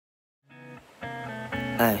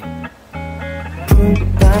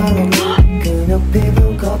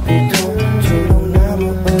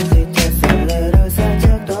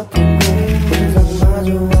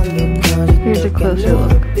Here's a closer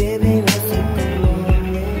look.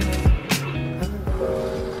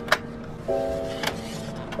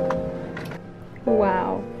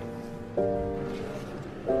 Wow.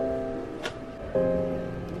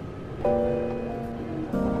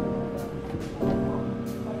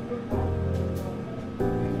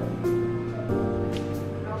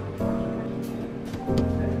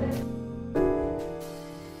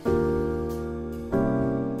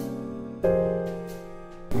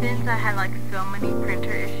 Since I had like so many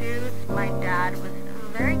printer issues, my dad was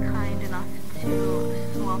very kind enough to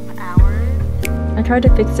swap hours. I tried to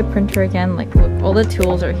fix the printer again, like look, all the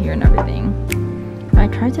tools are here and everything. I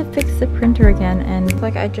tried to fix the printer again and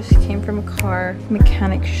like I just came from a car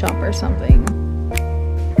mechanic shop or something.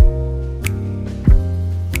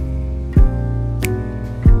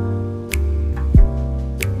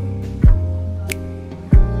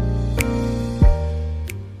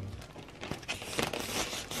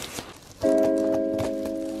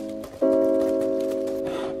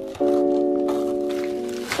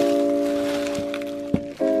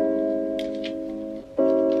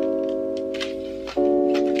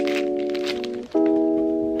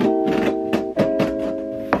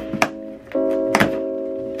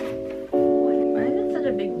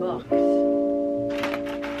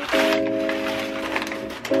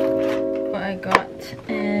 I got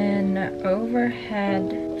an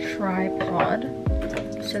overhead tripod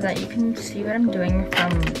so that you can see what I'm doing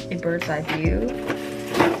from a bird's eye view.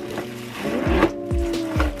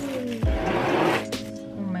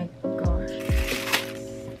 Oh my gosh.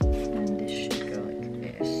 And this should go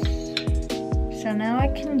like this. So now I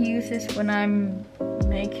can use this when I'm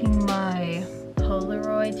making my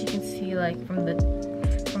polaroids. You can see like from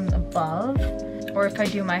above. Or if I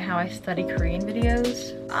do my how I study Korean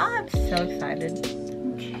videos. I'm so excited.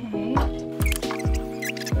 Okay.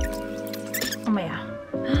 Oh my god.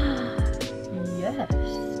 Yes.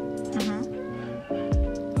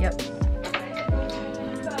 Yep.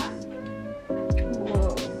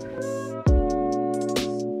 Whoa.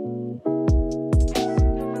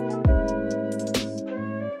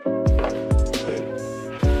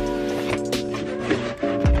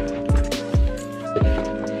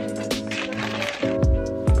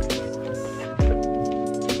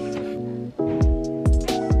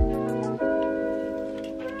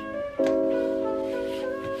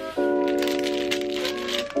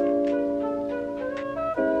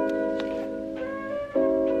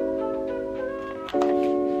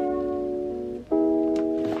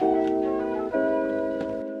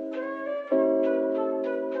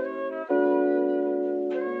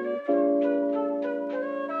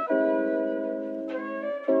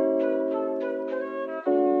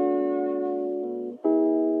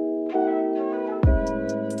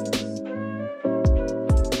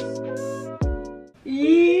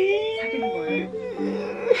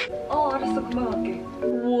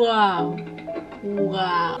 Wow.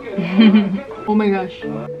 Wow. Oh my gosh.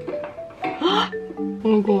 Oh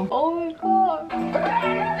my god. Oh my god.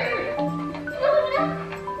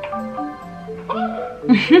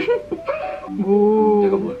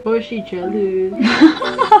 Ooh. Oh, is she jealous?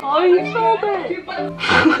 Oh, you sold it.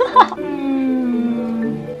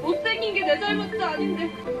 못생긴 게 내 잘못도 아닌데.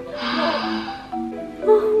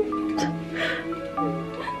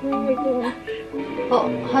 Oh my god. Oh,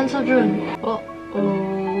 한서준. Oh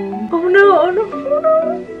no, oh no, oh no.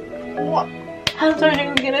 What?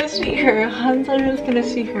 Hansojun's gonna see her. Hansojun's gonna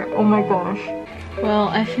see her. Oh my gosh. Well,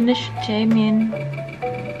 I finished Jaemin.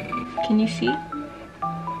 Can you see?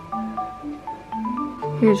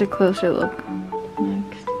 Here's a closer look.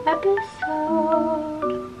 Next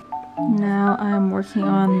episode. Now I'm working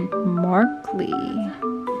on Markley.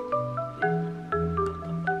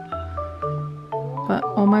 But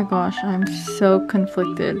oh my gosh, I'm so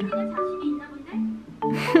conflicted.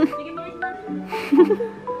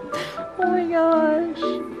 Oh my gosh.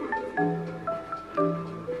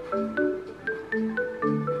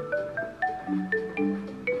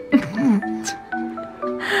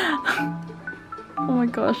 Oh my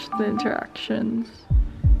gosh, the interactions.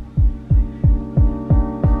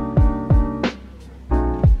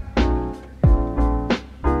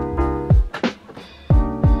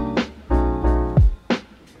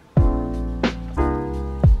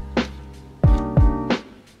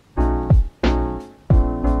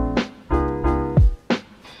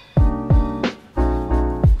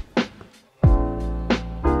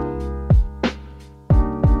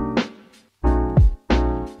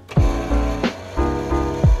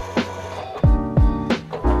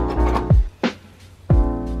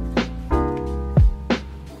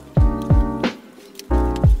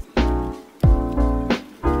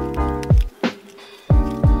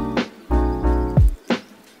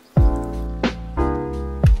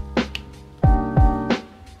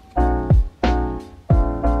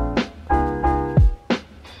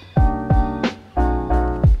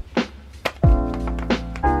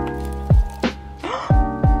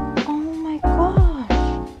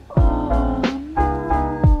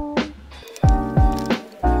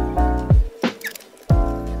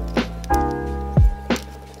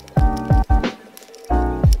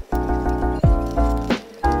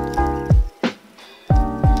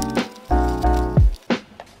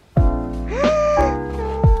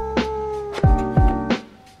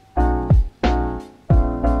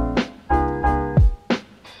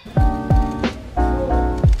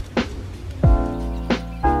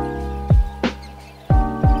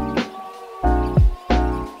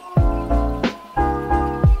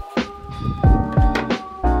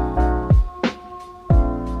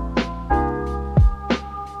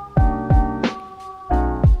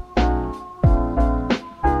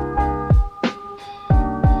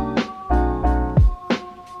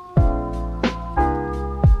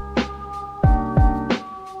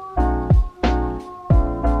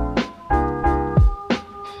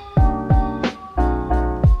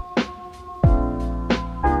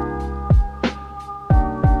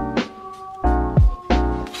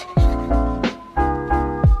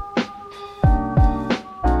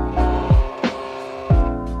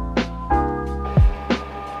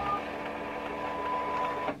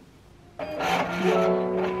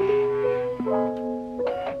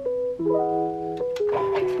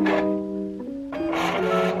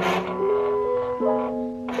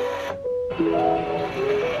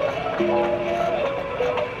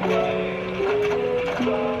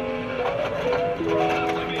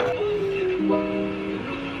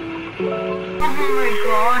 my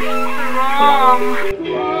gosh, wrong.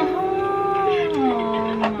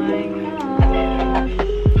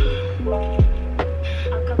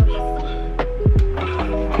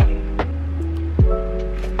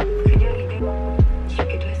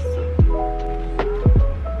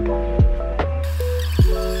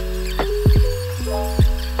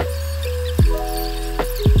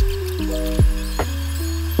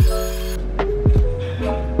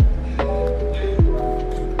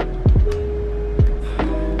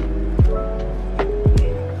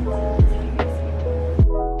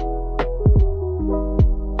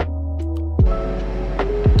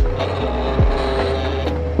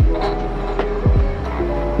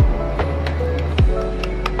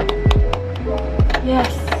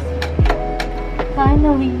 Yes,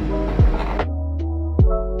 finally.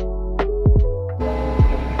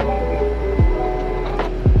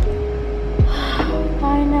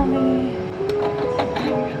 Finally.